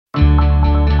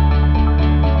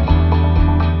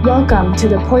Welcome to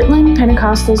the Portland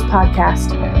Pentecostals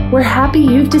podcast. We're happy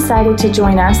you've decided to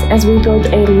join us as we build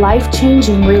a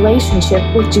life-changing relationship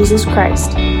with Jesus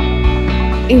Christ.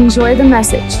 Enjoy the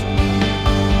message.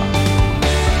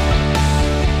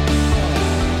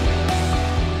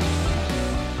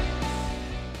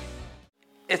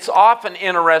 It's often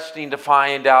interesting to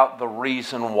find out the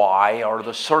reason why or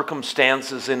the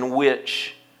circumstances in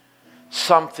which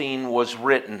something was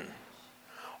written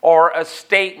or a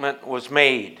statement was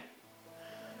made.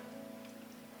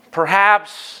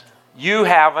 Perhaps you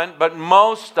haven't, but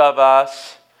most of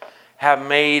us have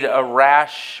made a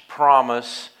rash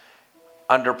promise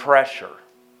under pressure.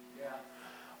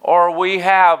 Or we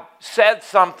have said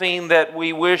something that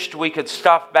we wished we could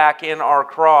stuff back in our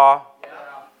craw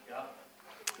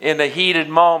in a heated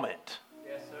moment.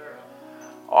 Yes, sir.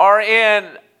 Or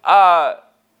in a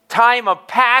time of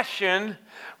passion,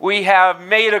 we have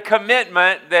made a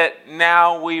commitment that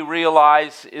now we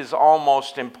realize is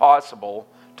almost impossible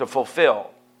to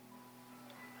fulfill.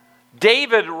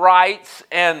 David writes,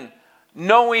 and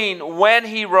knowing when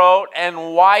he wrote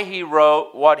and why he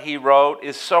wrote what he wrote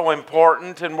is so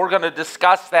important, and we're going to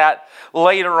discuss that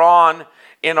later on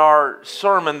in our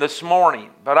sermon this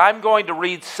morning. But I'm going to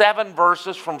read 7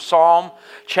 verses from Psalm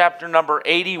chapter number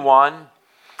 81.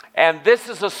 And this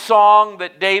is a song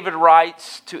that David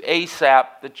writes to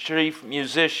Asaph, the chief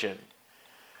musician.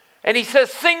 And he says,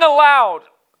 "Sing aloud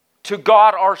to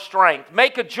God our strength.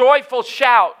 Make a joyful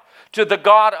shout to the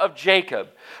God of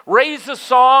Jacob. Raise a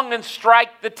song and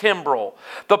strike the timbrel,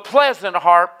 the pleasant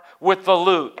harp with the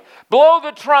lute. Blow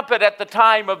the trumpet at the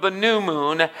time of the new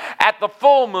moon, at the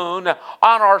full moon,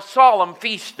 on our solemn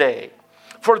feast day.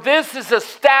 For this is a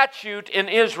statute in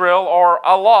Israel," or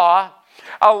a law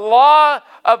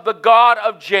of the God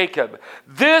of Jacob.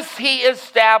 "This he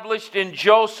established in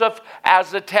Joseph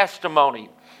as a testimony.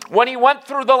 When he went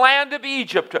through the land of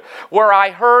Egypt, where I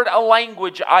heard a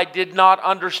language I did not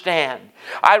understand.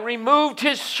 I removed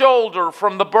his shoulder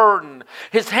from the burden.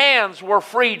 His hands were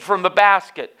freed from the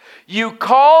basket. You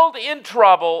called in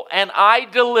trouble, and I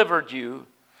delivered you.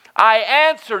 I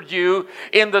answered you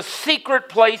in the secret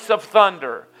place of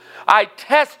thunder. I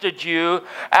tested you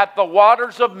at the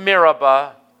waters of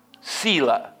Meribah,"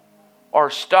 Selah,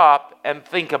 or stop and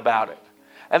think about it.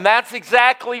 And that's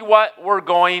exactly what we're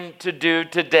going to do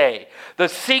today. The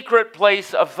secret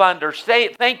place of thunder.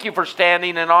 Thank you for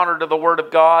standing in honor to the Word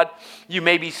of God. You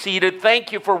may be seated.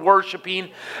 Thank you for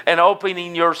worshiping and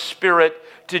opening your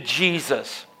spirit to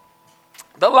Jesus.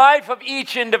 The life of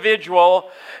each individual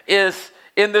is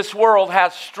in this world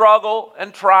has struggle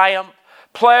and triumph,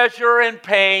 pleasure and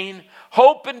pain,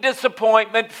 hope and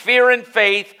disappointment, fear and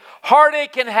faith,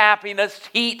 heartache and happiness,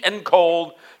 heat and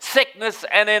cold, sickness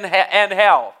and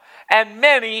health, and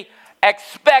many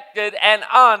expected and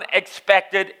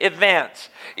unexpected events.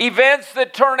 Events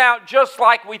that turn out just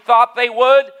like we thought they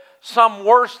would, some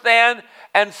worse than,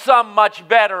 and some much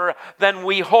better than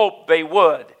we hoped they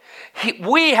would.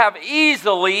 We have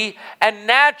easily and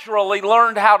naturally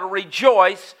learned how to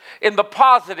rejoice in the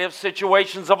positive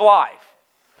situations of life.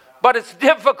 But it's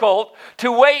difficult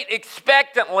to wait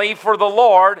expectantly for the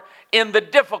Lord in the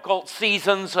difficult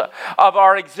seasons of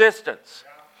our existence.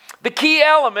 The key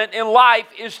element in life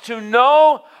is to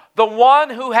know the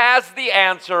one who has the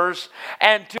answers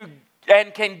and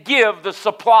can give the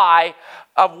supply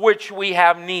of which we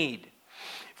have need.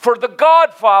 For the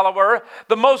God follower,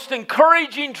 the most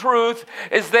encouraging truth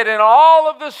is that in all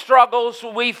of the struggles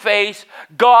we face,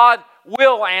 God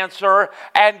will answer,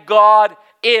 and God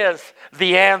is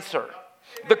the answer.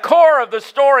 The core of the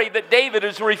story that David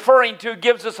is referring to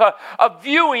gives us a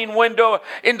viewing window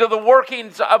into the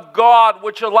workings of God,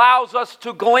 which allows us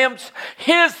to glimpse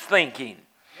His thinking,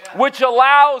 which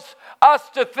allows us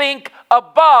to think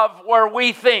above where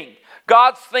we think.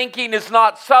 God's thinking is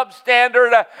not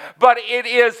substandard, but it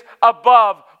is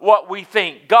above what we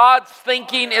think. God's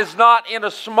thinking is not in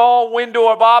a small window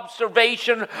of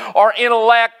observation or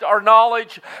intellect or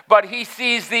knowledge, but He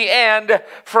sees the end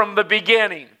from the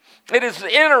beginning. It is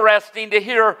interesting to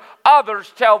hear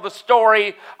others tell the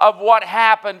story of what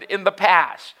happened in the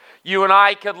past. You and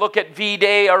I could look at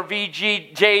V-Day or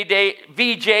VJ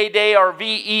Day or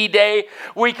VE Day.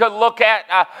 We could look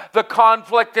at the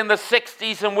conflict in the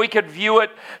 60s, and we could view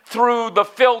it through the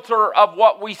filter of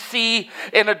what we see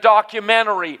in a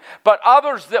documentary. But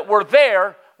others that were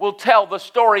there will tell the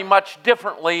story much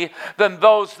differently than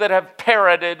those that have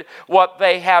parroted what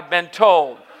they have been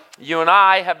told. You and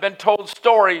I have been told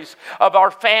stories of our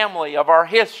family, of our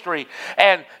history.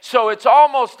 And so it's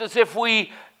almost as if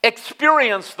we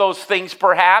experience those things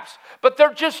perhaps, but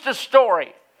they're just a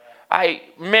story. I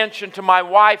mentioned to my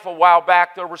wife a while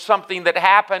back there was something that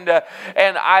happened,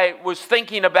 and I was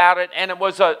thinking about it, and it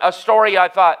was a story I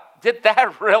thought, did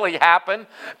that really happen?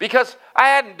 Because I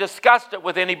hadn't discussed it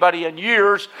with anybody in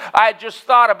years. I had just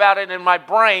thought about it in my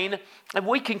brain, and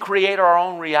we can create our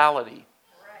own reality.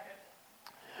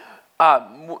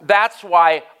 That's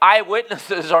why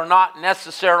eyewitnesses are not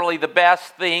necessarily the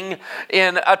best thing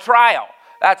in a trial.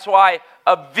 That's why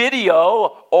a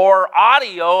video or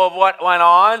audio of what went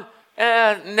on,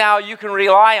 and now you can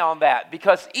rely on that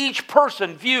because each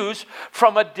person views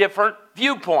from a different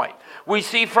viewpoint. We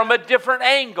see from a different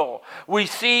angle. We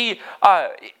see,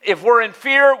 if we're in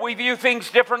fear, we view things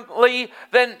differently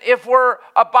than if we're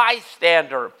a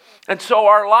bystander. And so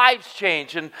our lives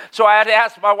change. And so I had to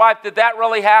ask my wife, did that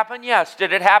really happen? Yes.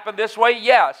 Did it happen this way?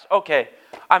 Yes. Okay.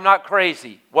 I'm not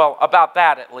crazy. Well, about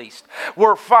that at least.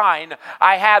 We're fine.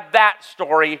 I had that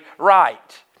story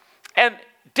right. And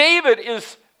David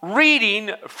is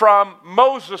reading from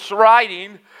Moses'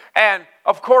 writing, and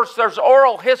of course there's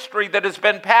oral history that has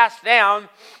been passed down,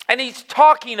 and he's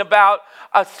talking about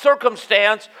a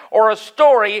circumstance or a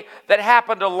story that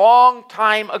happened a long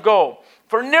time ago.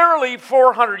 For nearly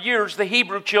 400 years, the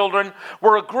Hebrew children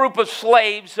were a group of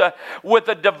slaves with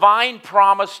a divine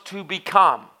promise to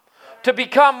become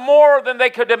more than they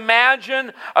could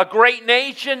imagine, a great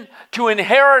nation, to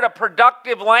inherit a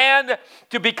productive land,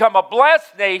 to become a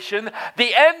blessed nation,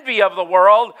 the envy of the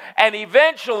world, and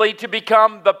eventually to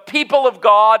become the people of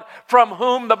God from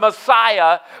whom the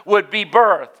Messiah would be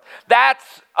birthed. That's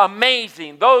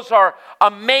amazing. Those are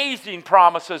amazing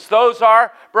promises. Those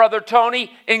are, Brother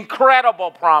Tony,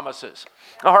 incredible promises.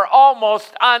 Are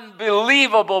almost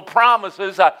unbelievable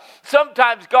promises.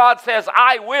 Sometimes God says,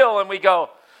 I will, and we go,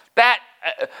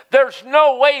 there's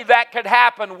no way that could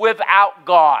happen without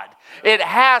God. It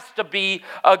has to be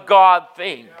a God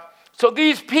thing. So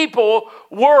these people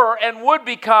were and would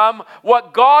become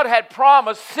what God had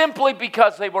promised simply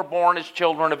because they were born as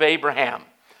children of Abraham.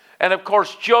 And of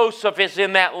course, Joseph is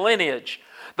in that lineage.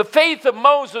 The faith of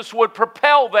Moses would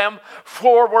propel them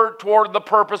forward toward the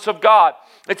purpose of God.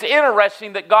 It's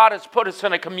interesting that God has put us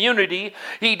in a community.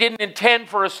 He didn't intend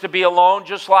for us to be alone,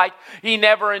 just like He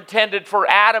never intended for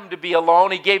Adam to be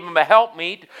alone. He gave him a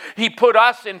helpmeet. He put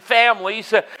us in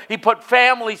families. He put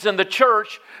families in the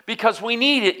church because we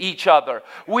need each other.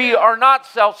 We are not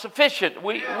self-sufficient.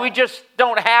 We just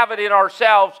don't have it in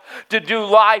ourselves to do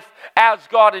life as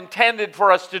God intended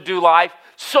for us to do life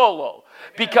solo.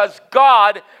 Because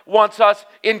God wants us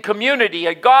in community.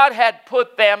 And God had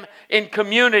put them in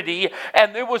community.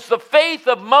 And it was the faith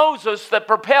of Moses that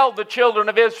propelled the children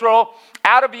of Israel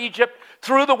out of Egypt,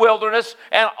 through the wilderness,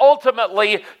 and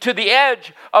ultimately to the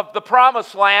edge of the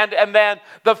promised land. And then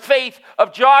the faith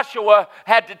of Joshua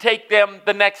had to take them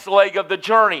the next leg of the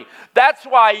journey. That's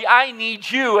why I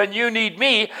need you and you need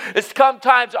me. Is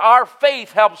sometimes our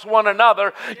faith helps one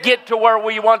another get to where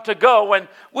we want to go. And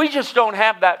we just don't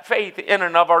have that faith in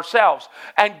and of ourselves.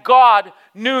 And God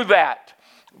knew that.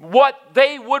 What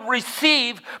they would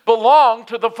receive belonged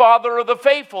to the Father of the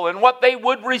faithful, and what they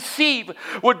would receive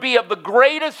would be of the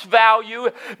greatest value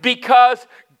because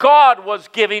God was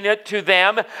giving it to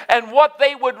them, and what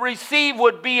they would receive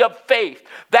would be of faith.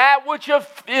 That which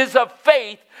is of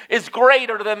faith is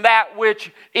greater than that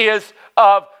which is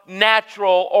of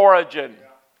natural origin.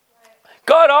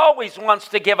 God always wants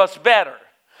to give us better.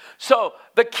 So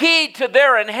the key to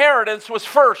their inheritance was,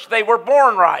 first, they were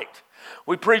born right.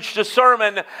 We preached a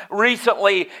sermon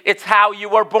recently, it's how you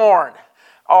were born.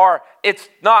 Or it's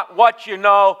not what you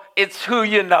know, it's who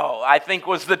you know, I think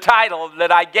was the title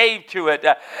that I gave to it.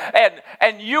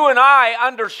 And you and I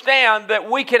understand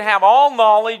that we can have all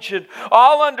knowledge and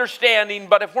all understanding,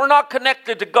 but if we're not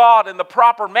connected to God in the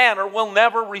proper manner, we'll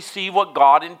never receive what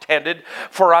God intended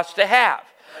for us to have.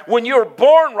 When you're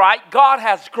born right, God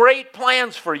has great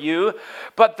plans for you,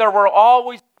 but there will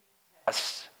always be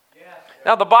tests.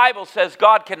 Now, the Bible says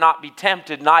God cannot be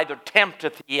tempted, neither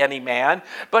tempteth he any man,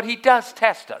 but He does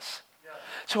test us.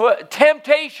 So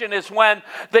temptation is when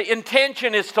the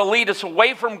intention is to lead us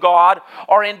away from God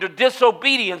or into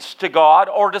disobedience to God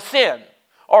or to sin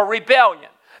or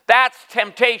rebellion. That's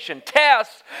temptation.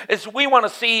 Test is we want to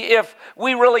see if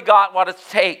we really got what it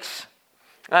takes.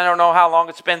 I don't know how long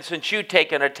it's been since you've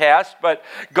taken a test, but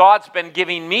God's been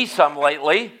giving me some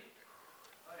lately.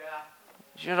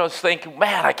 You just think,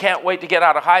 man, I can't wait to get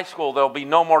out of high school. There'll be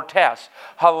no more tests.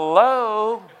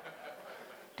 Hello?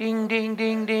 Ding, ding,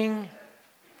 ding, ding.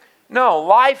 No,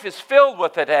 life is filled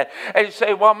with it. And you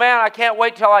say, well, man, I can't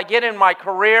wait till I get in my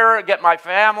career, get my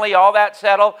family, all that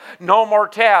settled. No more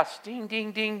tests. Ding,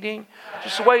 ding, ding, ding.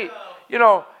 Just wait. You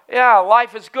know, yeah,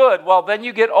 life is good. Well, then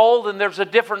you get old and there's a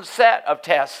different set of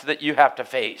tests that you have to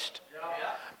face.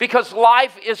 Because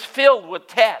life is filled with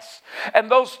tests.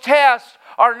 And those tests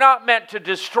are not meant to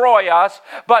destroy us,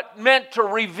 but meant to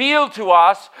reveal to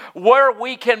us where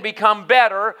we can become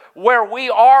better, where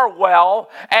we are well,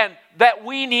 and that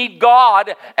we need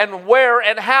God, and where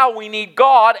and how we need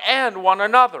God and one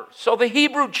another. So the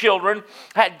Hebrew children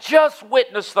had just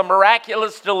witnessed the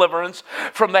miraculous deliverance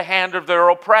from the hand of their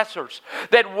oppressors.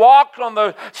 They'd walked on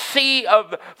the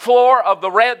floor of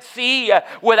the Red Sea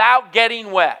without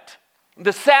getting wet.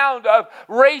 The sound of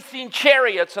racing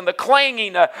chariots and the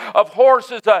clanging of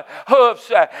horses'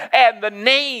 hoofs and the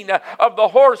neighing of the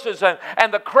horses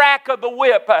and the crack of the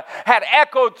whip had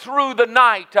echoed through the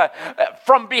night.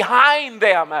 From behind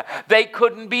them, they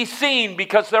couldn't be seen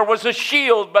because there was a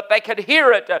shield, but they could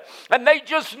hear it. And they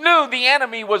just knew the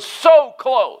enemy was so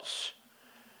close.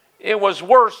 It was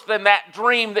worse than that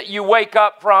dream that you wake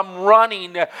up from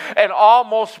running and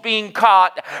almost being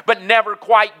caught, but never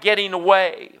quite getting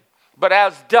away. But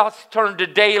as dusk turned to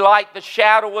daylight, the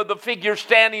shadow of the figure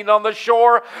standing on the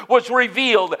shore was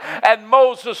revealed, and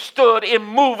Moses stood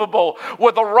immovable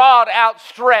with a rod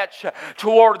outstretched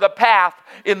toward the path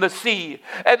in the sea.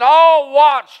 And all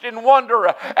watched in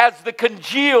wonder as the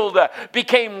congealed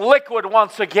became liquid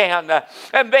once again.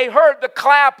 And they heard the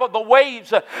clap of the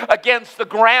waves against the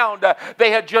ground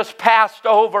they had just passed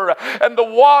over. And the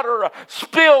water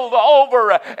spilled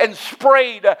over and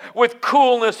sprayed with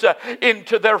coolness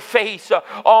into their face,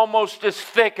 almost as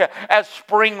thick as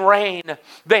spring rain.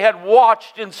 They had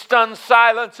watched in stunned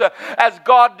silence as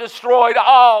God destroyed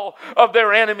all of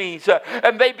their enemies.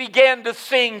 And they began to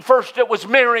sing. First it was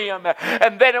Miriam,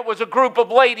 and then it was a group of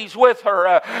ladies with her,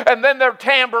 and then their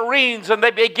tambourines, and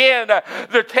they began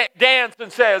their dance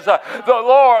and says, the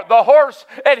Lord, the horse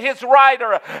and his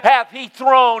rider hath he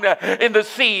thrown in the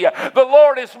sea. The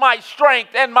Lord is my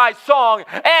strength and my song,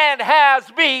 and has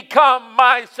become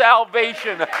my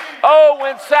salvation. Oh,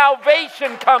 when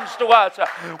salvation comes to us,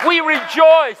 we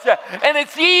rejoice, and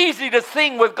it's easy to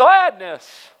sing with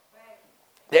gladness.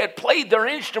 They had played their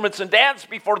instruments and danced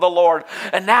before the Lord,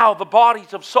 and now the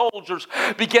bodies of soldiers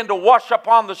began to wash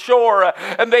upon the shore,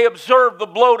 and they observed the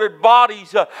bloated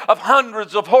bodies of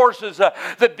hundreds of horses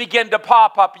that began to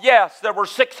pop up. Yes, there were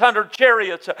 600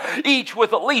 chariots, each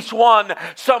with at least one,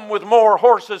 some with more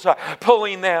horses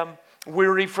pulling them.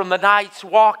 Weary from the night's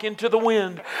walk into the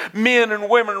wind, men and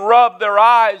women rubbed their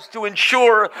eyes to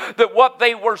ensure that what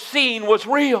they were seeing was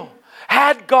real.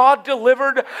 Had God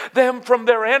delivered them from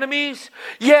their enemies?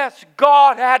 Yes,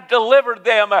 God had delivered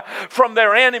them from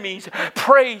their enemies.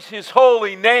 Praise His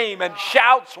holy name. And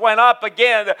shouts went up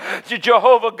again to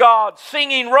Jehovah God.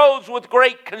 Singing rose with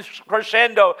great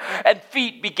crescendo, and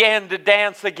feet began to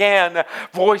dance again.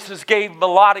 Voices gave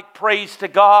melodic praise to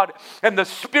God, and the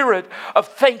spirit of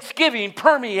thanksgiving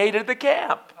permeated the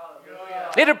camp.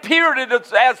 It appeared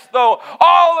as though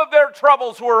all of their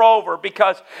troubles were over,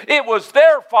 because it was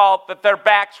their fault that their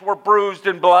backs were bruised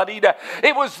and bloodied.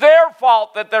 It was their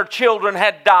fault that their children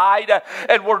had died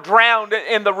and were drowned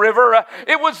in the river.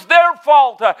 It was their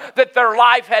fault that their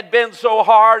life had been so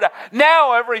hard.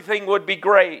 Now everything would be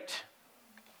great.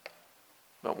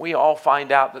 But we all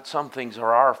find out that some things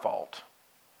are our fault.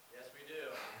 Yes, we do.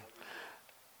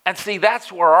 And see,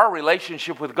 that's where our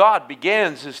relationship with God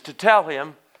begins, is to tell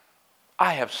Him,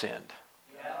 I have sinned.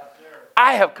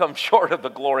 I have come short of the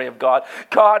glory of God.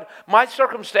 God, my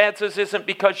circumstances isn't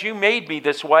because you made me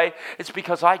this way. It's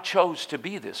because I chose to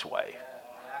be this way.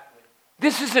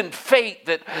 This isn't fate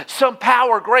that some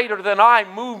power greater than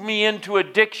I moved me into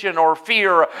addiction or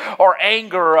fear or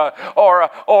anger or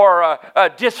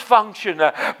dysfunction.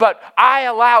 But I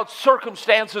allowed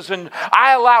circumstances and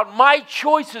I allowed my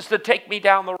choices to take me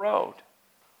down the road.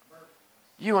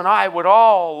 You and I would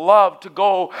all love to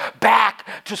go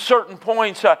back to certain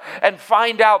points and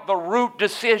find out the root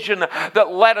decision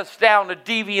that led us down a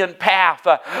deviant path.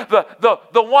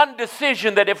 The one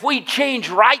decision that if we changed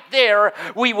right there,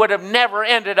 we would have never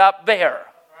ended up there.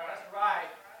 That's right.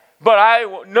 But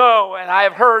I know, and I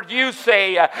have heard you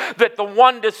say that the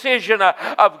one decision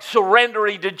of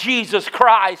surrendering to Jesus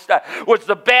Christ was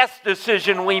the best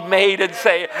decision we made, and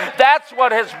say, that's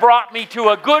what has brought me to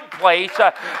a good place,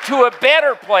 to a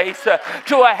better place,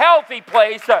 to a healthy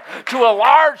place, to a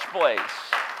large place.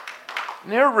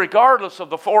 And regardless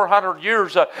of the 400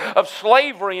 years of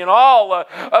slavery and all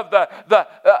of the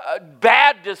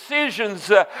bad decisions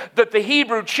that the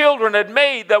Hebrew children had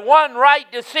made, the one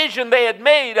right decision they had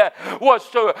made was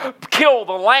to kill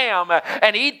the lamb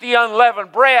and eat the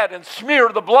unleavened bread and smear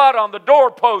the blood on the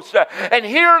doorpost and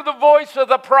hear the voice of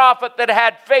the prophet that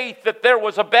had faith that there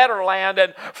was a better land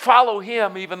and follow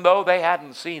him even though they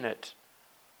hadn't seen it.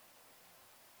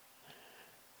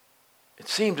 It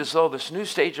seemed as though this new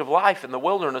stage of life in the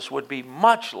wilderness would be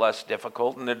much less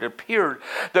difficult, and it appeared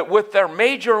that with their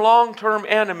major long-term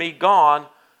enemy gone,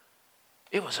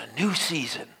 it was a new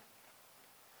season.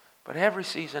 But every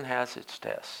season has its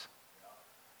tests.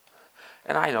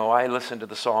 And I know I listen to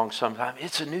the song sometimes.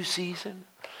 It's a new season.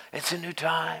 It's a new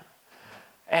time.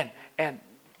 And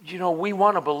you know, we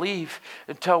want to believe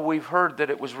until we've heard that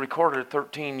it was recorded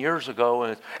 13 years ago,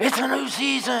 and it's a new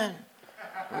season.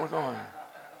 And we're going...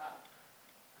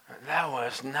 That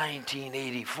was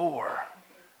 1984.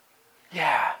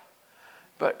 Yeah.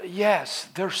 But yes,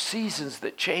 there's seasons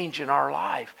that change in our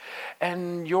life.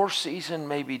 And your season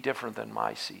may be different than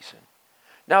my season.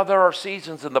 Now, there are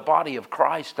seasons in the body of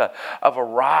Christ of a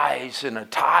rise and a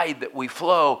tide that we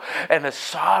flow and a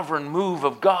sovereign move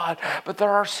of God. But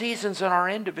there are seasons in our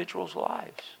individuals'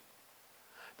 lives.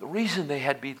 The reason they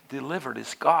had been delivered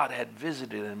is God had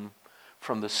visited them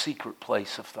from the secret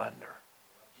place of thunder.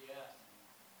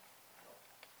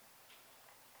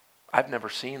 I've never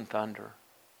seen thunder.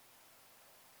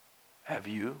 Have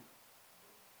you?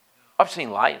 I've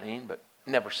seen lightning, but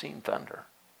never seen thunder.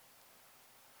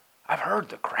 I've heard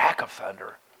the crack of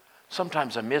thunder.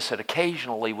 Sometimes I miss it.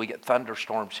 Occasionally we get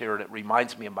thunderstorms here, and it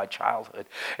reminds me of my childhood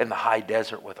in the high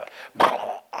desert with a...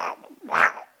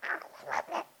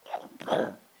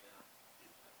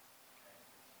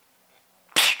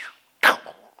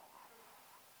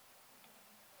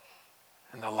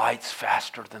 And the light's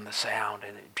faster than the sound,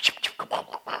 and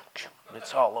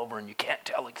it's all over, and you can't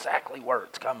tell exactly where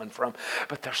it's coming from.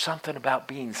 But there's something about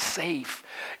being safe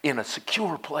in a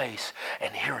secure place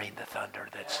and hearing the thunder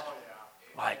that's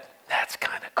like, that's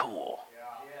kind of cool.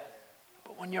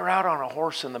 But when you're out on a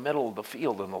horse in the middle of the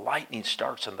field and the lightning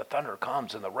starts and the thunder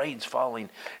comes and the rain's falling,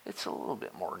 it's a little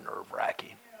bit more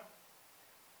nerve-wracking.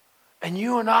 And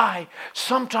you and I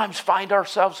sometimes find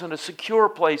ourselves in a secure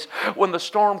place when the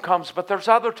storm comes, but there's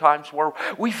other times where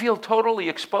we feel totally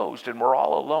exposed and we're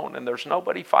all alone and there's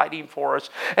nobody fighting for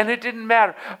us. And it didn't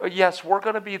matter. Yes, we're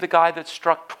going to be the guy that's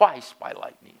struck twice by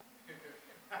lightning.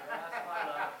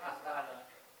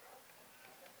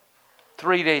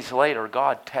 3 days later,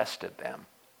 God tested them.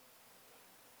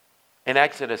 In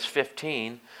Exodus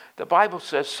 15, the Bible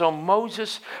says, so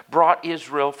Moses brought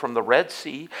Israel from the Red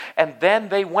Sea, and then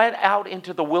they went out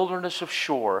into the wilderness of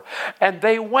Shur. And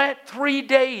they went 3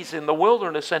 days in the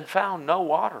wilderness and found no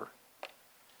water.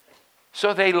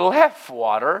 So they left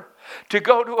water to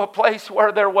go to a place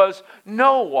where there was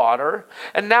no water.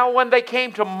 And now when they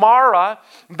came to Marah,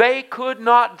 they could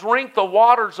not drink the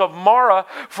waters of Marah,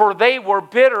 for they were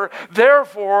bitter.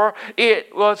 Therefore,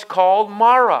 it was called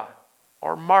Marah,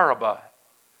 or Meribah.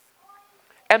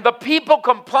 And the people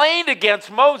complained against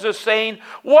Moses, saying,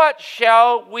 what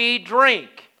shall we drink?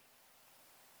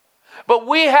 But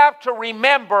we have to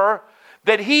remember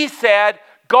that he said,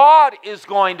 God is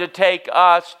going to take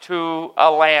us to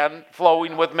a land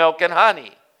flowing with milk and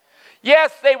honey.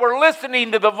 Yes, they were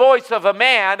listening to the voice of a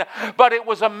man, but it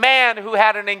was a man who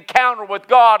had an encounter with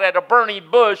God at a burning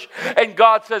bush. And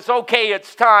God says, okay,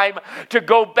 it's time to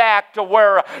go back to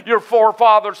where your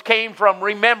forefathers came from.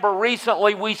 Remember,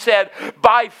 recently we said,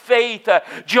 by faith,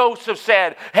 Joseph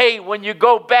said, hey, when you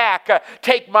go back,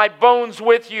 take my bones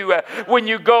with you when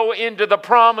you go into the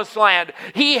promised land.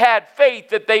 He had faith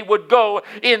that they would go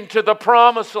into the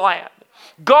promised land.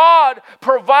 God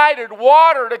provided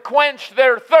water to quench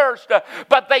their thirst,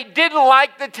 but they didn't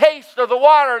like the taste of the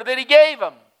water that he gave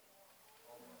them.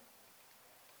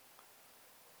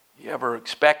 You ever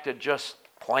expected just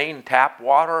plain tap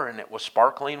water and it was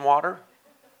sparkling water?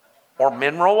 Or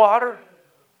mineral water?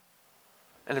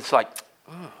 And it's like,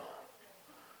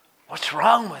 what's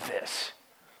wrong with this?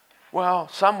 Well,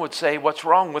 some would say, what's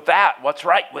wrong with that? What's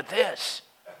right with this?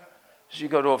 So you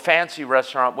go to a fancy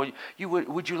restaurant,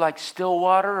 would you like still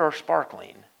water or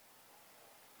sparkling?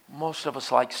 Most of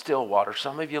us like still water.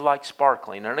 Some of you like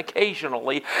sparkling. And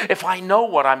occasionally, if I know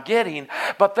what I'm getting,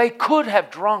 but they could have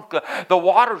drunk the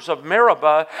waters of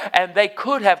Meribah and they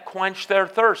could have quenched their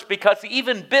thirst, because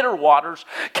even bitter waters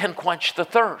can quench the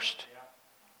thirst.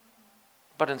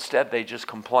 But instead, they just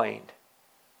complained.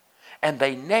 And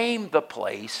they named the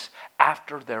place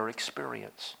after their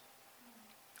experience.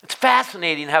 It's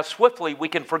fascinating how swiftly we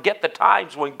can forget the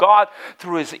times when God,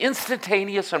 through His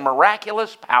instantaneous and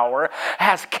miraculous power,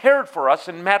 has cared for us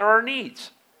and met our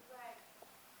needs.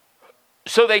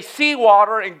 So they see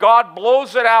water and God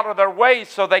blows it out of their way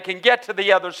so they can get to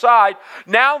the other side.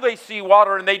 Now they see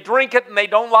water and they drink it and they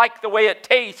don't like the way it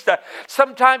tastes.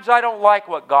 Sometimes I don't like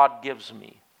what God gives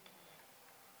me.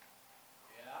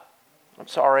 I'm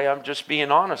sorry, I'm just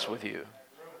being honest with you.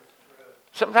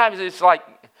 Sometimes it's like,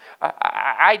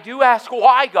 I do ask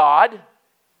why, God.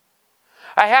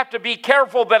 I have to be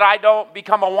careful that I don't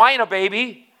become a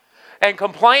whine-a-baby and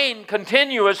complain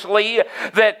continuously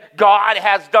that God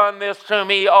has done this to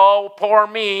me. Oh, poor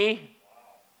me.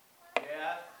 Yes.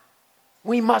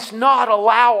 We must not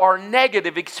allow our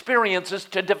negative experiences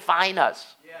to define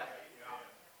us. Yes.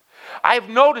 I've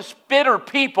noticed bitter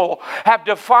people have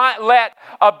let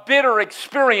a bitter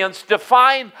experience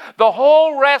define the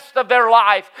whole rest of their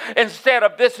life instead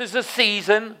of this is a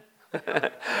season.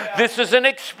 This is an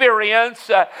experience.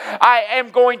 I am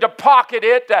going to pocket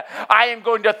it. I am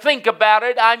going to think about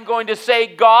it. I'm going to say,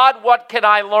 God, what can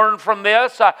I learn from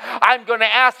this? I'm going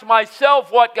to ask myself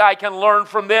what I can learn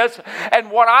from this. And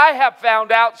what I have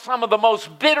found out, some of the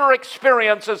most bitter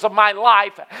experiences of my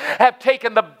life have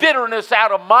taken the bitterness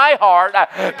out of my heart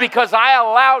because I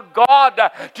allowed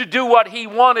God to do what He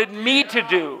wanted me to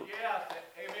do.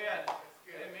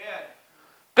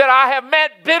 That I have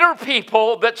met bitter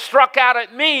people that struck out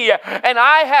at me, and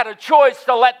I had a choice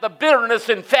to let the bitterness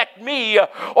infect me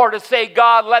or to say,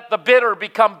 God, let the bitter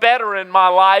become better in my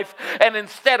life. And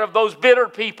instead of those bitter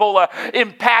people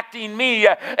impacting me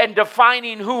and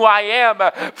defining who I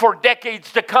am for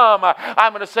decades to come,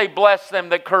 I'm going to say, bless them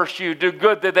that curse you, do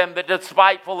good to them that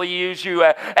despitefully use you,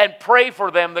 and pray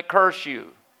for them that curse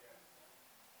you.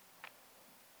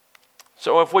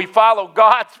 So if we follow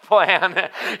God's plan,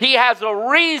 He has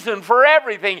a reason for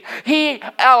everything. He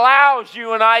allows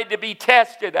you and I to be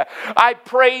tested. I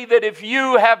pray that if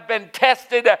you have been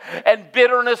tested and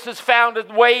bitterness has found its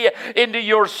way into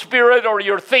your spirit or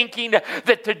your thinking,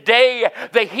 that today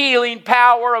the healing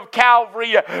power of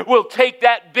Calvary will take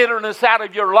that bitterness out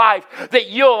of your life,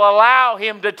 that you'll allow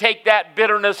Him to take that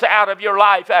bitterness out of your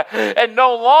life. And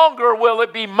no longer will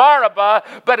it be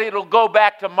Marabah, but it'll go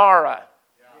back to Mara.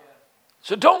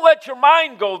 So don't let your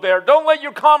mind go there. Don't let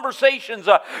your conversations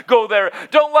go there.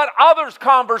 Don't let others'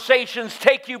 conversations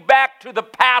take you back to the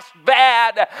past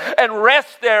bad and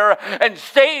rest there and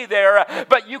stay there.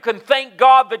 But you can thank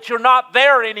God that you're not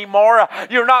there anymore.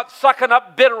 You're not sucking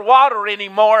up bitter water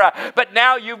anymore. But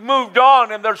now you've moved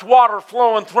on and there's water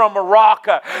flowing from a rock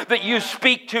that you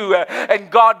speak to, and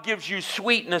God gives you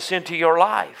sweetness into your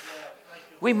life.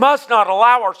 We must not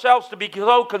allow ourselves to be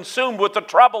so consumed with the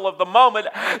trouble of the moment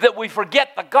that we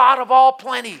forget the God of all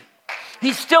plenty.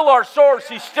 He's still our source.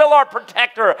 He's still our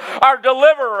protector, our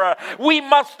deliverer. We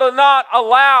must not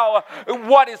allow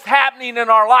what is happening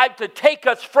in our life to take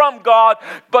us from God,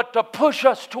 but to push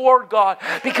us toward God,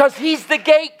 because He's the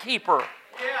gatekeeper.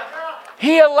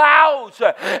 He allows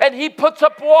and He puts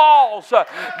up walls.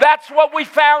 That's what we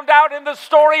found out in the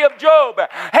story of Job.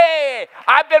 Hey,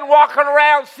 I've been walking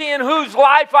around seeing whose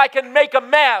life I can make a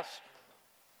mess.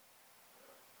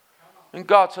 And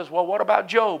God says, well, what about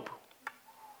Job?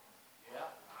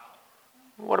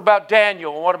 What about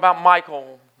Daniel? What about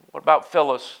Michael? What about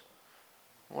Phyllis?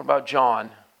 What about John?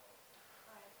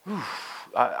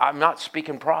 I'm not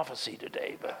speaking prophecy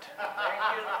today, but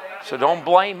so don't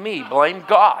blame me, blame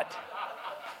God.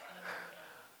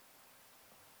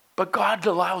 But God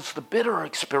allows the bitter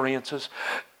experiences.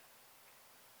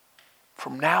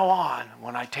 From now on,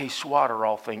 when I taste water,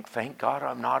 I'll think, thank God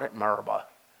I'm not at Meribah.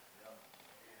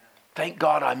 Thank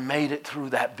God I made it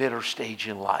through that bitter stage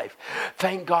in life.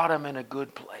 Thank God I'm in a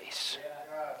good place.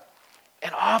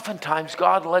 And oftentimes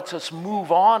God lets us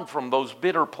move on from those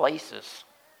bitter places.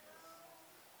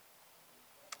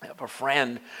 I have a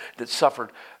friend that suffered.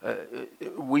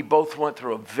 We both went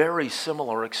through a very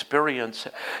similar experience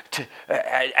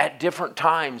at different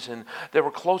times, and they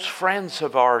were close friends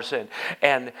of ours.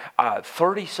 And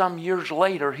 30-some years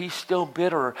later, he's still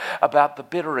bitter about the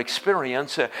bitter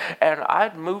experience, and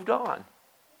I'd moved on.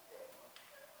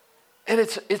 And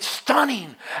it's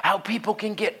stunning how people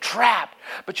can get trapped.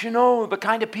 But you know, the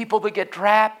kind of people that get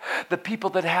trapped, the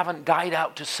people that haven't died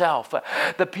out to self,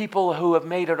 the people who have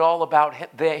made it all about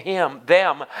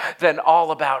them, than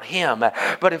all about Him.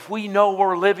 But if we know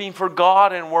we're living for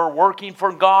God and we're working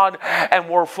for God and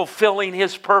we're fulfilling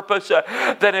His purpose,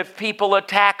 then if people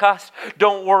attack us,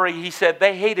 don't worry. He said,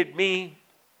 they hated me.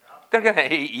 They're going to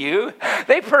hate you.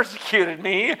 They persecuted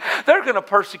me. They're going to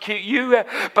persecute you.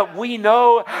 But we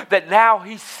know that now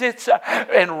he sits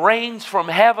and reigns from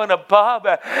heaven above.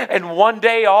 And one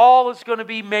day all is going to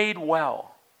be made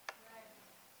well.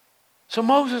 So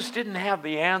Moses didn't have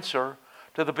the answer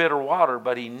to the bitter water,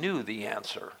 but he knew the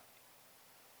answer.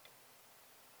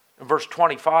 In verse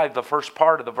 25, the first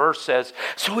part of the verse says,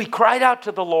 so he cried out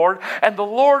to the Lord, and the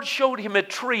Lord showed him a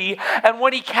tree, and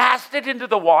when he cast it into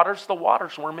the waters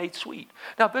were made sweet.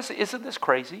 Now, isn't this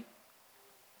crazy?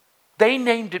 They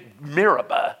named it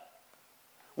Meribah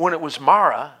when it was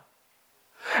Mara,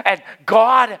 and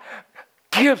God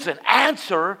gives an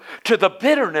answer to the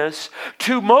bitterness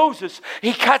to Moses.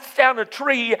 He cuts down a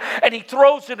tree, and he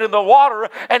throws it in the water,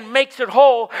 and makes it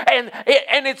whole, and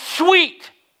it's sweet.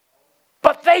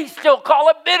 But they still call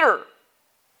it bitter.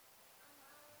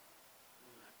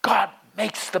 God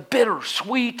makes the bitter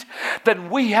sweet, then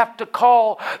we have to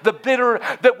call the bitter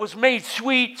that was made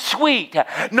sweet, sweet,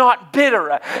 not bitter.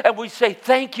 And we say,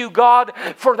 thank you, God,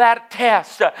 for that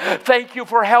test. Thank you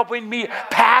for helping me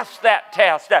pass that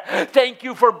test. Thank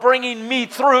you for bringing me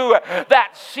through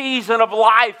that season of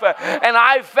life. And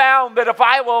I found that if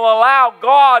I will allow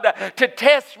God to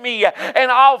test me and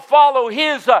I'll follow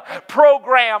His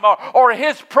program or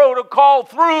His protocol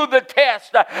through the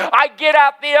test, I get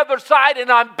out the other side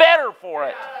and I'm better for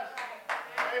it.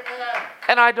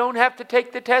 And I don't have to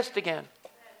take the test again.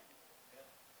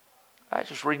 I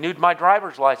just renewed my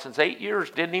driver's license. 8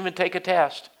 years, didn't even take a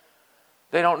test.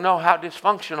 They don't know how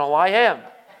dysfunctional I am.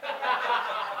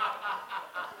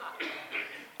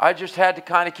 I just had to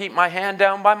kind of keep my hand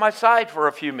down by my side for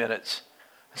a few minutes.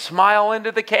 Smile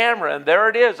into the camera, and there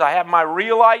it is. I have my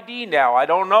real ID now. I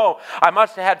don't know. I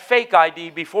must have had fake ID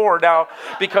before now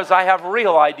because I have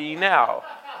real ID now.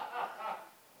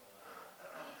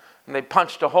 And they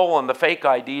punched a hole in the fake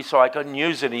ID so I couldn't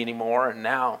use it anymore. And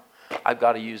now I've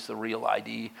got to use the real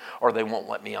ID or they won't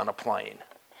let me on a plane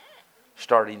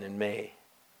starting in May.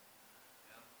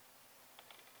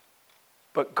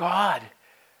 But God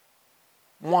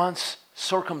wants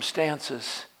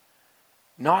circumstances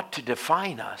not to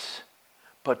define us,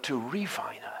 but to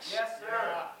refine us. Yes,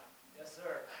 sir. Yes,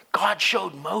 sir. God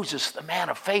showed Moses, the man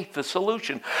of faith, the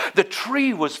solution. The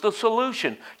tree was the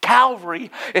solution.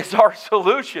 Calvary is our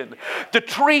solution. The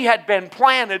tree had been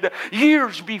planted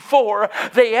years before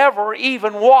they ever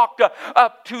even walked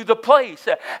up to the place.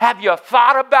 Have you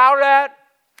thought about that?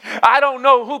 I don't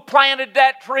know who planted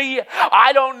that tree.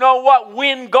 I don't know what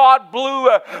wind God blew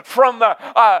from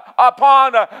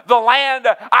upon the land.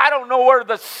 I don't know where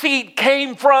the seed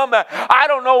came from. I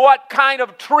don't know what kind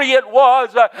of tree it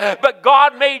was. But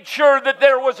God made sure that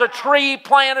there was a tree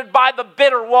planted by the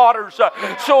bitter waters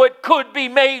so it could be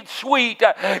made sweet.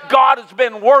 God has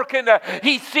been working.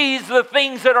 He sees the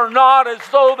things that are not as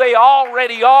though they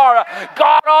already are.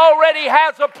 God already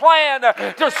has a plan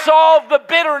to solve the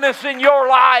bitterness in your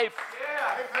life.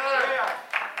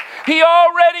 He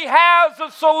already has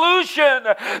a solution.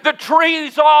 The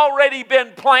tree's already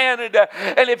been planted.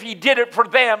 And if He did it for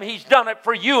them, He's done it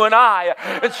for you and I.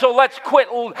 And so let's quit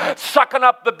sucking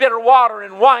up the bitter water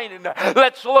and whining.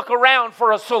 Let's look around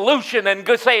for a solution and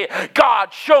say,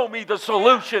 God, show me the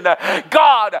solution.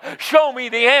 God, show me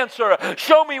the answer.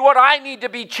 Show me what I need to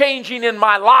be changing in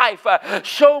my life.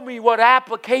 Show me what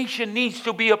application needs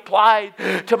to be applied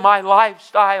to my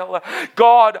lifestyle.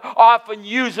 God often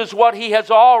uses what He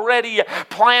has already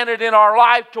planted in our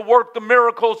life to work the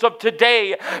miracles of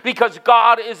today because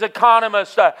God is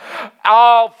economist.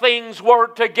 All things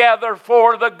work together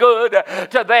for the good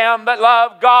to them that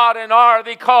love God and are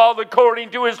the called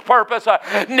according to His purpose.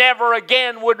 Never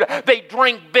again would they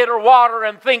drink bitter water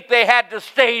and think they had to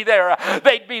stay there.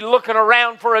 They'd be looking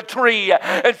around for a tree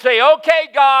and say, okay,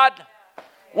 God,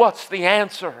 what's the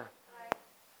answer?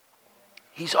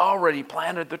 He's already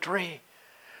planted the tree.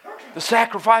 The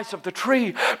sacrifice of the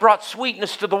tree brought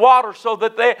sweetness to the water so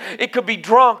that it could be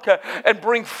drunk and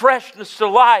bring freshness to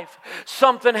life.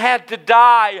 Something had to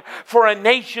die for a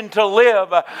nation to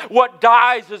live. What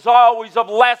dies is always of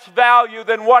less value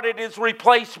than what it is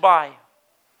replaced by.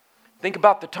 Think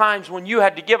about the times when you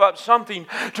had to give up something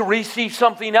to receive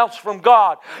something else from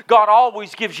God. God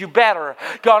always gives you better.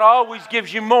 God always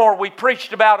gives you more. We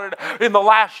preached about it in the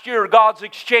last year, God's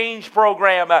exchange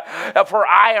program. For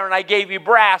iron, I gave you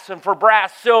brass, and for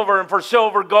brass, silver, and for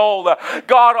silver, gold.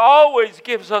 God always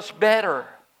gives us better.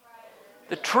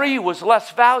 The tree was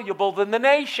less valuable than the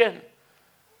nation.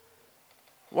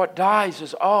 What dies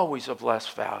is always of less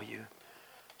value.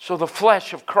 So the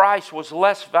flesh of Christ was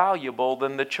less valuable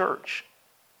than the church.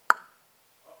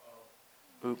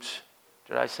 Oops,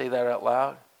 did I say that out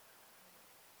loud?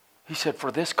 He said,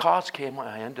 for this cause came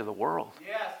I into the world.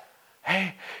 Yes.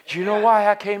 Hey, do you know why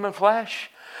I came in flesh?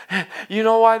 You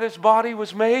know why this body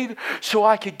was made? So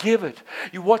I could give it.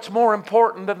 What's more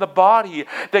important than the body,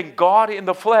 than God in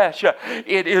the flesh?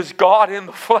 It is God in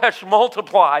the flesh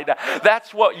multiplied.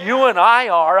 That's what you and I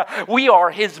are. We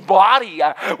are His body.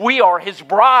 We are His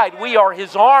bride. We are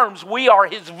His arms. We are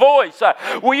His voice.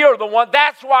 We are the one.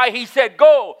 That's why He said,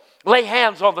 go. Lay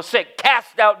hands on the sick,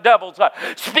 cast out devils,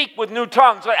 speak with new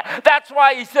tongues. That's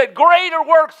why He said, greater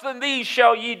works than these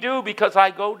shall ye do, because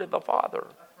I go to the Father.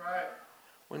 That's right.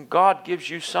 When God gives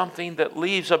you something that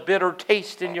leaves a bitter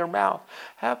taste in your mouth,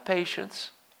 have patience.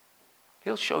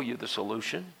 He'll show you the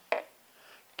solution.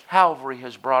 Calvary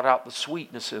has brought out the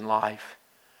sweetness in life.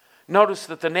 Notice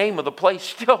that the name of the place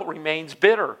still remains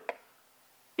bitter,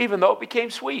 even though it became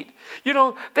sweet. You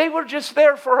know, they were just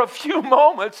there for a few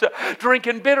moments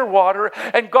drinking bitter water,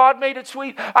 and God made it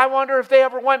sweet. I wonder if they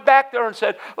ever went back there and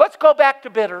said, let's go back to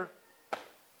bitter.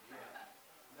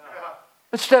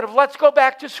 Instead of let's go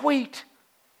back to sweet.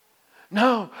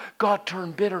 No, God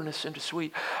turned bitterness into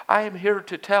sweet. I am here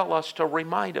to tell us, to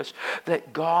remind us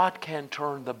that God can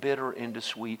turn the bitter into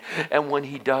sweet. And when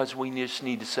He does, we just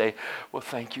need to say, well,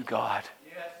 thank you, God.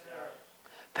 Yes, sir.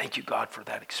 Thank you, God, for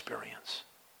that experience.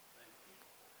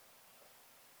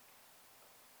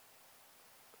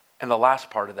 And the last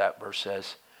part of that verse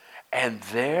says, and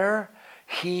there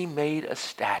He made a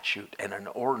statute and an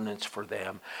ordinance for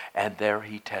them, and there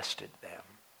He tested them.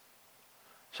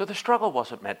 So the struggle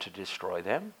wasn't meant to destroy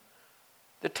them.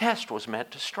 The test was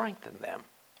meant to strengthen them.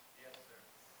 Yes, sir.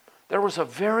 There was a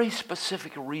very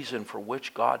specific reason for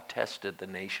which God tested the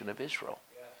nation of Israel.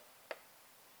 Yes.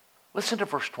 Listen to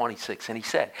verse 26, and He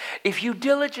said, if you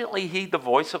diligently heed the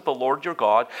voice of the Lord your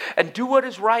God, and do what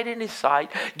is right in His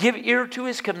sight, give ear to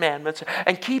His commandments,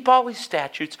 and keep all His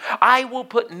statutes, I will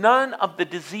put none of the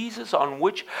diseases on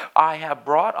which I have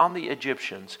brought on the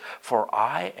Egyptians, for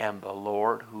I am the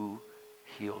Lord who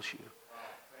heals you.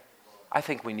 I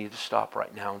think we need to stop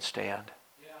right now and stand.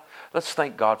 Let's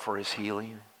thank God for His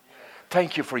healing.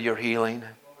 Thank you for your healing.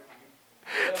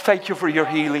 Thank you for your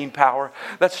healing power.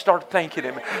 Let's start thanking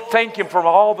Him. Thank Him for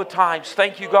all the times.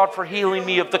 Thank you, God, for healing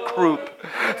me of the croup.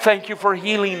 Thank you for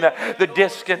healing the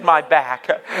disc in my back.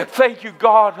 Thank you,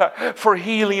 God, for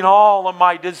healing all of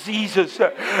my diseases.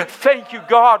 Thank you,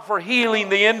 God, for healing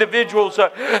the individuals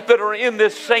that are in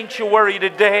this sanctuary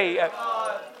today.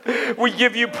 We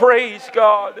give you praise,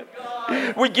 God.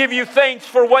 We give you thanks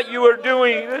for what you are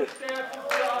doing.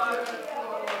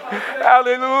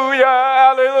 Hallelujah,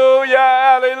 hallelujah,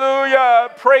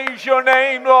 hallelujah. Praise your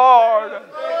name, Lord.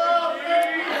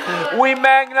 We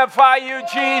magnify you,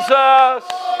 Jesus.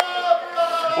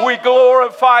 We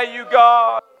glorify you,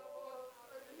 God.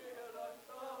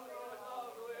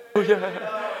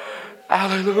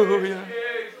 Hallelujah,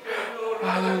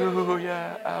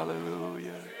 hallelujah,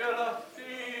 hallelujah.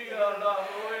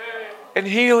 And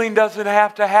healing doesn't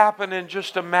have to happen in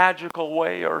just a magical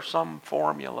way or some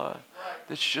formula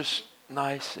that's just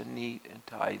nice and neat and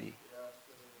tidy.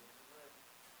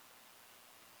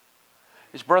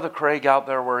 Is Brother Craig out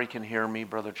there where he can hear me,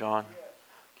 Brother John?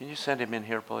 Can you send him in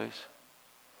here, please?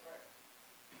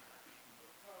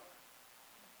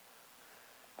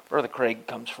 Brother Craig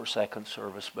comes for second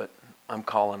service, but I'm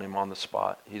calling him on the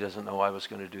spot. He doesn't know I was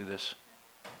going to do this.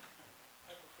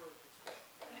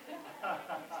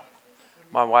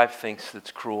 My wife thinks it's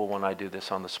cruel when I do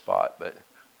this on the spot, but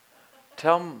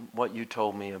tell them what you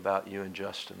told me about you and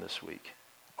Justin this week.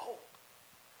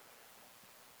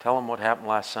 Tell them what happened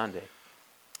last Sunday.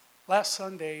 Last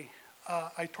Sunday,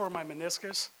 I tore my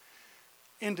meniscus.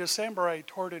 In December, I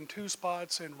tore it in 2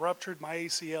 spots and ruptured my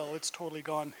ACL. It's totally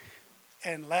gone.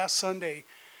 And last Sunday,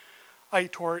 I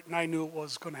tore it and I knew it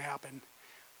was going to happen.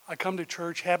 I come to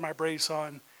church, had my brace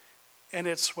on, and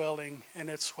it's swelling and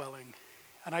it's swelling.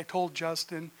 And I told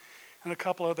Justin and a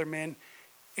couple other men.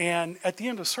 And at the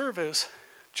end of service,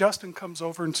 Justin comes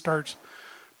over and starts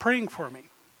praying for me.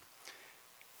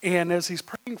 And as he's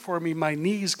praying for me, my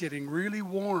knee's getting really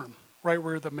warm, right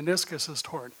where the meniscus is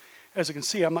torn. As you can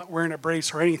see, I'm not wearing a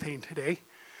brace or anything today.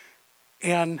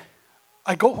 And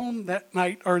I go home that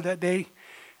night or that day,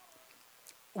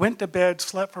 went to bed,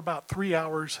 slept for about 3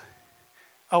 hours.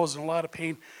 I was in a lot of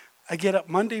pain. I get up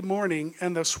Monday morning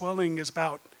and the swelling is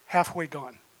about halfway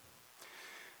gone.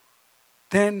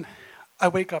 Then I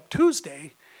wake up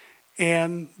Tuesday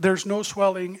and there's no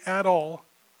swelling at all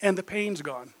and the pain's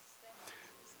gone.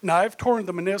 Now I've torn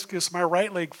the meniscus, my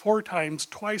right leg 4 times,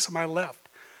 twice on my left.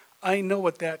 I know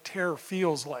what that tear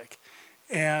feels like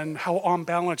and how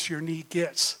unbalanced your knee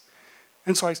gets.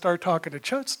 And so I started talking to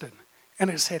Justin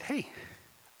and I said, hey,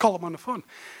 call him on the phone.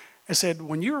 I said,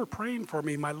 when you were praying for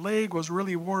me, my leg was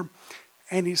really warm.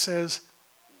 And he says,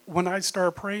 when I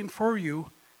started praying for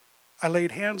you, I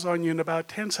laid hands on you, and about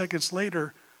 10 seconds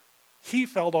later, he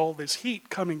felt all this heat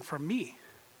coming from me.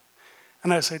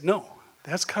 And I said, no,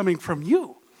 that's coming from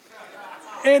you.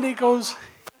 And he goes,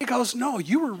 no,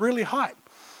 you were really hot.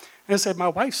 And I said, my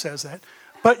wife says that.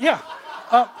 But yeah.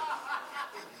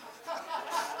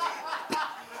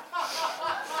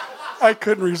 I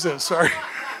couldn't resist, sorry.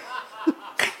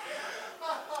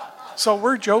 So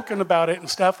we're joking about it and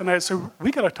stuff, and I said,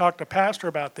 we got to talk to Pastor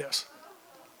about this.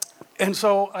 And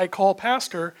so I called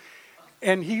Pastor,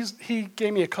 and he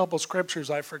gave me a couple scriptures.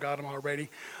 I forgot them already.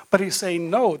 But he's saying,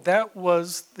 no, that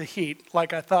was the heat,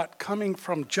 like I thought, coming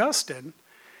from Justin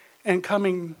and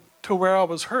coming to where I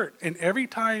was hurt. And every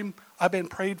time I've been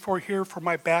prayed for here for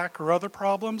my back or other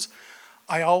problems,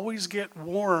 I always get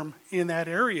warm in that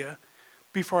area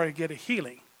before I get a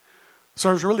healing. So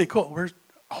it was really cool.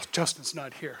 Justin's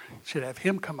not here. Should have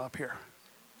him come up here.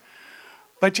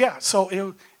 But yeah,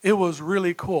 so it was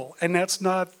really cool. And that's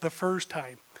not the first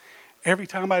time. Every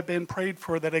time I've been prayed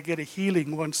for that I get a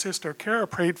healing. When Sister Kara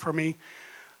prayed for me,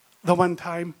 the one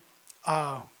time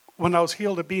when I was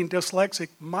healed of being dyslexic,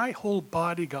 my whole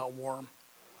body got warm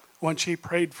when she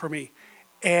prayed for me.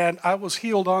 And I was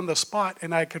healed on the spot,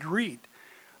 and I could read.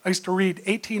 I used to read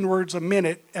 18 words a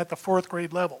minute at the 4th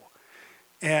grade level.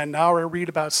 And now I read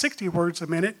about 60 words a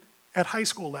minute at high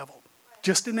school level,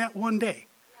 just in that one day.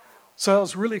 So it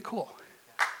was really cool.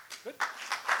 Good.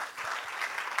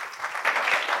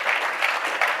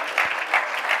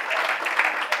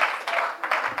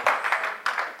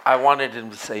 I wanted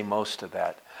him to say most of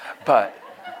that, but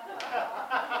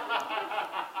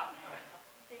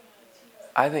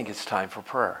I think it's time for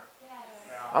prayer.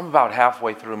 I'm about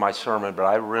halfway through my sermon, but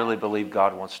I really believe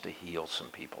God wants to heal some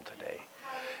people today.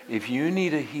 If you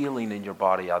need a healing in your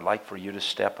body, I'd like for you to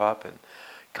step up and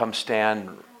come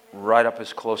stand right up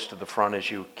as close to the front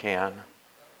as you can.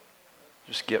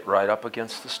 Just get right up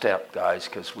against the step, guys,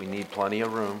 because we need plenty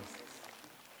of room.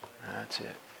 That's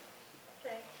it.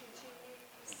 Thank you,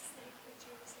 Jesus. Thank you,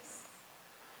 Jesus.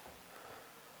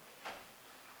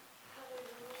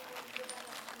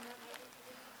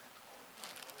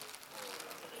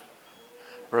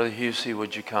 Brother Husey,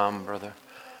 would you come, Brother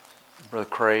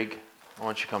Craig? Why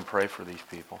don't you come pray for these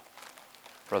people?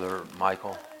 Brother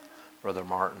Michael, Brother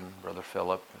Martin, Brother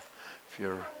Philip. If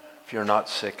you're not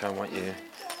sick, I want you to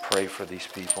pray for these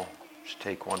people. Just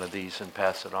take one of these and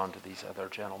pass it on to these other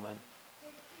gentlemen.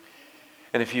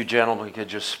 And if you gentlemen could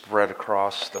just spread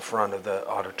across the front of the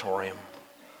auditorium.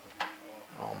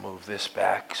 I'll move this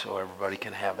back so everybody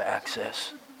can have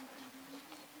access.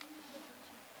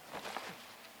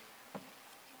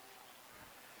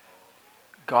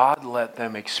 God let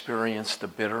them experience the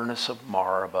bitterness of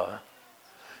Maribah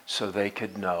so they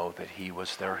could know that he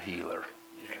was their healer.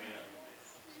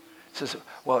 It says,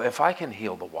 well, if I can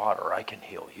heal the water, I can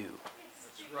heal you.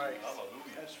 That's right.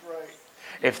 That's right.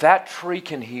 If that tree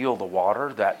can heal the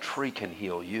water, that tree can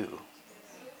heal you.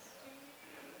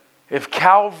 If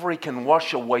Calvary can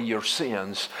wash away your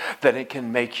sins, then it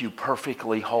can make you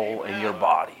perfectly whole in your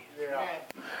body.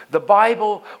 The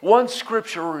Bible, one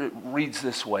scripture reads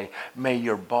this way: may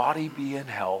your body be in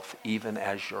health even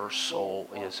as your soul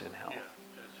is in health.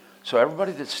 So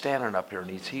everybody that's standing up here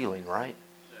needs healing, right?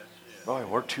 Boy,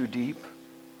 we're too deep.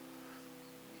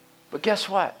 But guess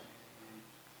what?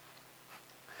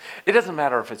 It doesn't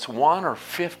matter if it's 1 or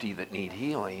 50 that need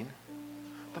healing.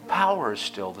 The power is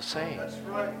still the same. That's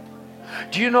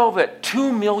right. Do you know that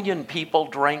 2 million people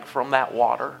drank from that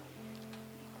water?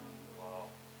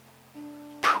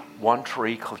 One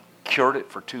tree cured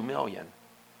it for 2 million.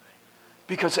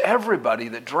 Because everybody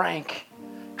that drank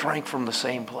from the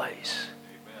same place.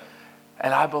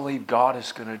 And I believe God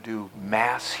is going to do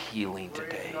mass healing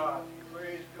today.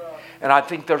 And I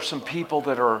think there's some people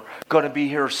that are going to be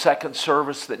here second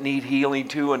service that need healing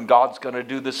too, and God's going to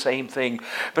do the same thing.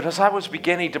 But as I was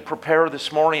beginning to prepare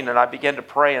this morning, and I began to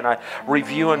pray, and I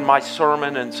reviewing my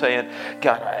sermon and saying,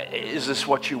 God, is this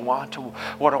what you want?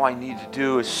 What do I need to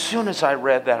do? As soon as I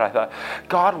read that, I thought,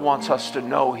 God wants us to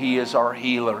know he is our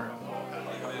healer.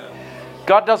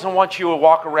 God doesn't want you to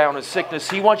walk around in sickness.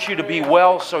 He wants you to be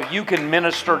well so you can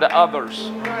minister to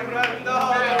others.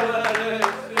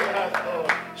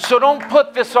 So don't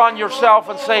put this on yourself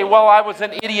and say, well, I was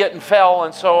an idiot and fell,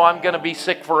 and so I'm going to be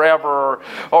sick forever.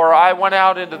 Or I went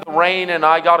out into the rain and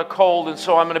I got a cold, and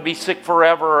so I'm going to be sick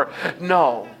forever.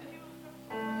 No.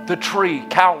 The tree,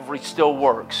 Calvary, still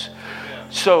works.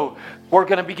 So we're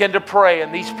going to begin to pray,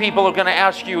 and these people are going to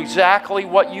ask you exactly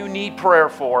what you need prayer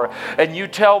for, and you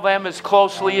tell them as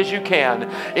closely as you can.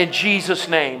 In Jesus'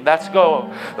 name, let's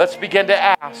go. Let's begin to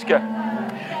ask.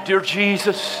 Dear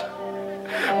Jesus,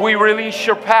 We release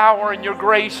your power and your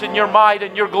grace and your might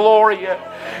and your glory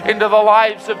into the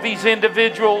lives of these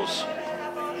individuals.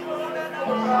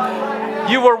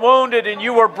 You were wounded and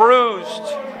you were bruised.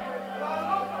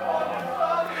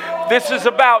 This is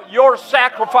about your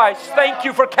sacrifice. Thank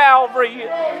you for Calvary.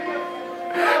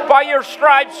 By your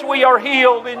stripes we are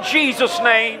healed in Jesus'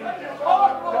 name.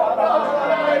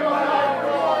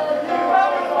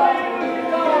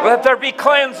 Let there be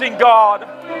cleansing, God.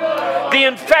 The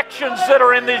infections that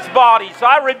are in these bodies,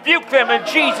 I rebuke them in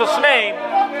Jesus' name.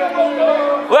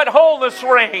 Let wholeness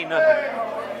reign.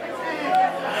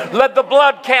 Let the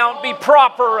blood count be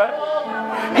proper.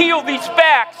 Heal these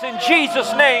backs in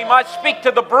Jesus' name. I speak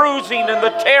to the bruising and the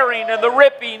tearing and the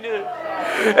ripping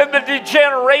and the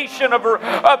degeneration of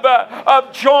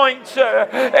joints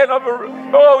and of,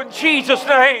 oh, in Jesus'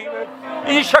 name.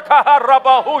 In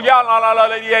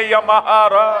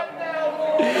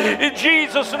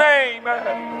Jesus' name,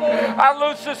 I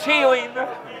loose this healing.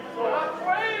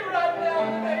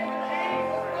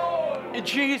 In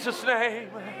Jesus' name.